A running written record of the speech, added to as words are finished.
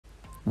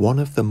one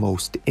of the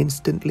most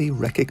instantly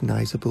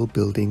recognisable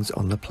buildings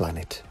on the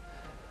planet.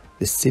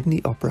 The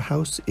Sydney Opera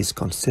House is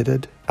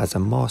considered as a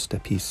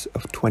masterpiece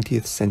of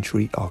 20th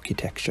century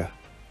architecture.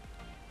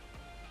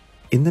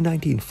 In the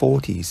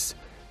 1940s,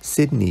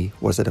 Sydney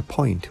was at a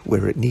point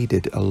where it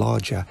needed a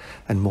larger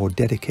and more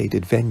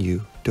dedicated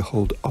venue to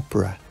hold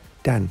opera,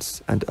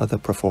 dance and other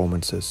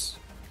performances.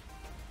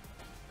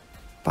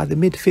 By the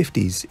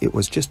mid-50s, it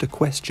was just a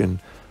question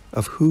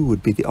of who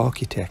would be the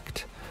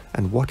architect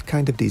and what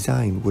kind of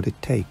design would it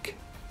take.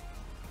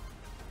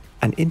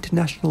 An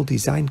international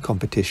design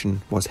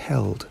competition was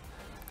held,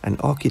 and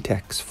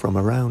architects from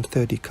around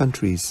 30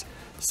 countries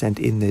sent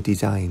in their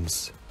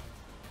designs.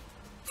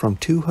 From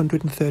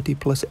 230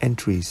 plus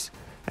entries,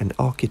 an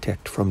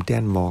architect from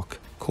Denmark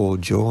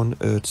called Jørgen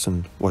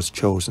Utzon was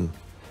chosen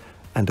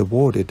and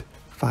awarded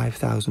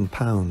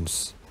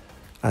 £5,000,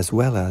 as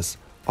well as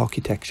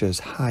architecture's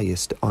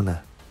highest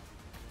honour.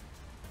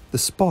 The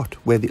spot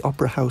where the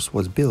Opera House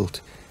was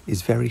built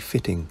is very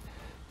fitting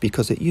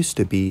because it used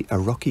to be a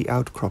rocky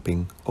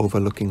outcropping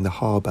overlooking the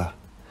harbour,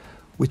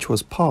 which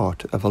was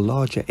part of a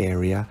larger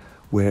area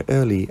where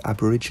early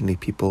Aboriginal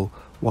people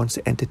once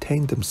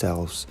entertained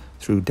themselves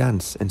through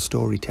dance and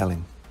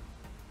storytelling.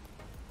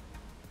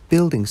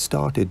 Building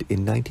started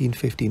in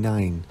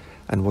 1959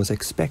 and was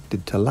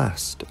expected to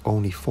last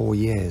only 4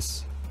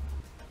 years.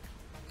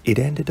 It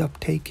ended up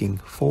taking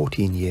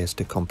 14 years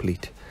to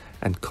complete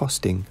and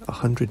costing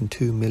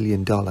 $102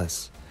 million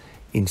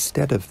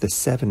instead of the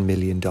 $7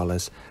 million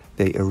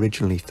they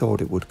originally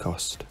thought it would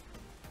cost.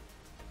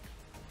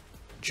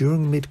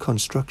 During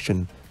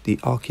mid-construction, the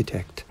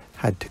architect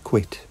had to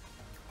quit.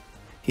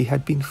 He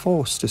had been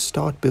forced to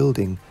start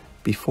building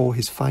before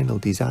his final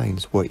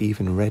designs were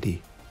even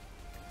ready.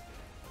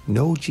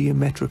 No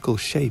geometrical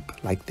shape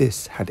like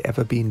this had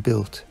ever been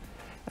built,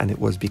 and it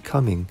was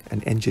becoming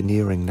an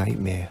engineering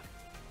nightmare.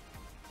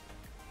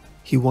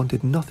 He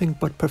wanted nothing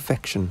but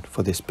perfection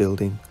for this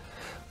building,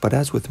 but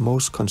as with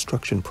most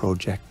construction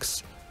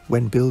projects,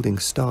 when building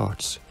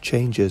starts,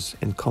 changes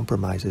and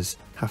compromises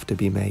have to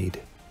be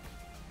made.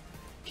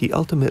 He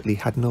ultimately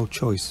had no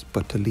choice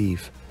but to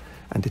leave,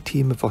 and a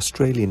team of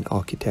Australian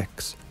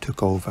architects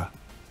took over.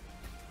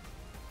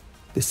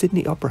 The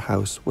Sydney Opera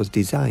House was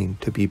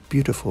designed to be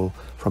beautiful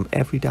from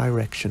every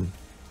direction,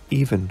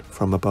 even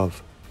from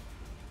above.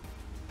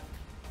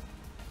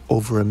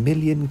 Over 1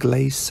 million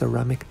glazed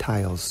ceramic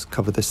tiles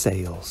cover the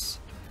sails,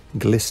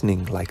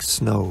 glistening like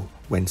snow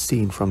when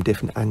seen from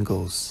different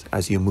angles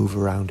as you move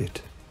around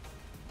it.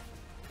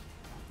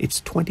 It's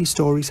 20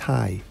 stories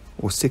high,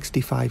 or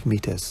 65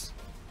 meters.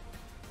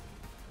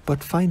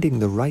 But finding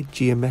the right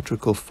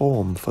geometrical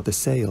form for the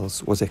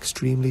sails was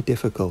extremely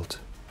difficult.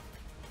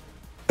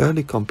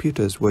 Early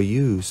computers were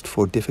used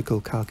for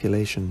difficult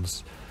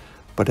calculations,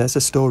 but as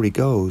the story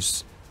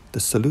goes, the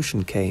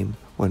solution came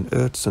when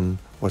Utzon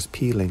was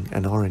peeling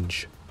an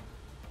orange.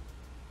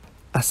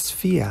 A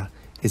sphere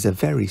is a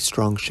very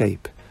strong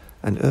shape,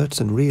 and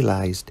Utzon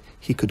realized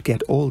he could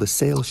get all the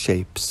sail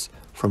shapes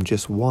from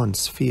just one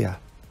sphere,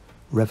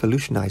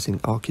 revolutionizing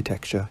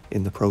architecture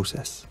in the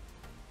process.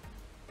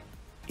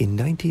 In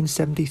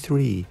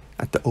 1973,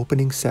 at the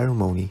opening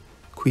ceremony,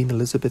 Queen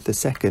Elizabeth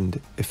II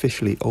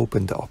officially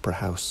opened the Opera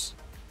House,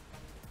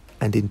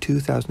 and in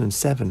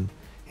 2007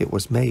 it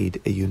was made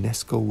a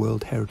UNESCO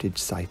World Heritage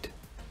Site.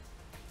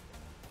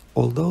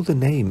 Although the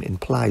name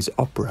implies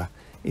opera,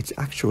 it's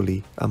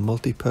actually a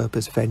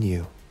multi-purpose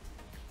venue.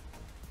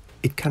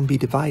 It can be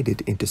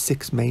divided into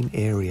 6 main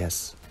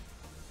areas.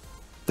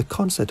 The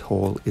concert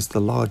hall is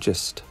the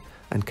largest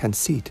and can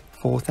seat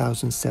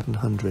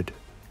 4,700,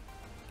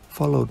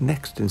 followed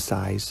next in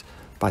size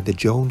by the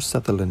Joan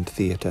Sutherland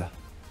Theatre.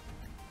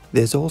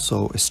 There's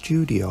also a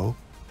studio,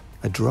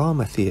 a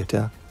drama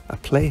theatre, a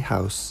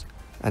playhouse,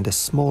 and a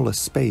smaller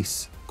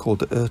space called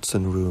the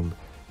Utzon Room,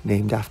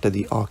 named after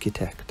the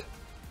architect.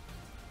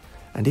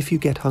 And if you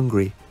get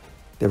hungry,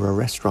 there are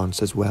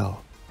restaurants as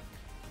well.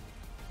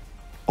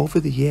 Over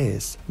the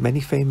years,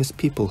 many famous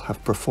people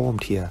have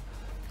performed here,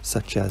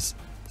 such as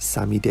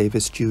Sammy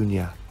Davis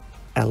Jr.,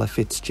 Ella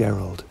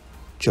Fitzgerald,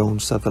 Joan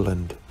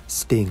Sutherland,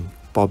 Sting,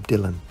 Bob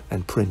Dylan,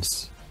 and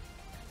Prince.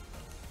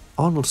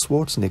 Arnold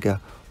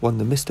Schwarzenegger won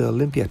the Mr.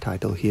 Olympia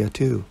title here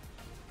too.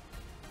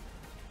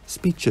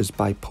 Speeches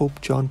by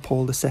Pope John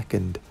Paul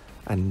II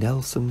and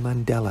Nelson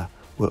Mandela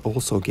were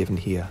also given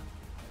here,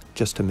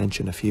 just to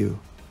mention a few.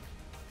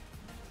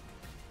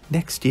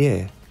 Next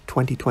year,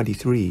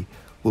 2023,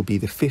 will be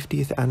the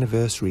 50th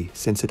anniversary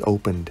since it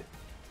opened,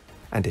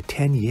 and a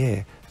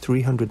 10-year,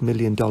 $300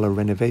 million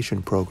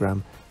renovation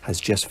program has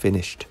just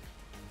finished,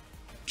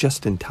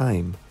 just in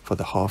time for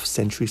the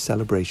half-century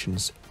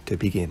celebrations to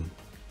begin.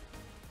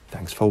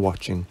 Thanks for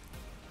watching.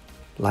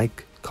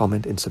 Like,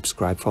 comment and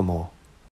subscribe for more.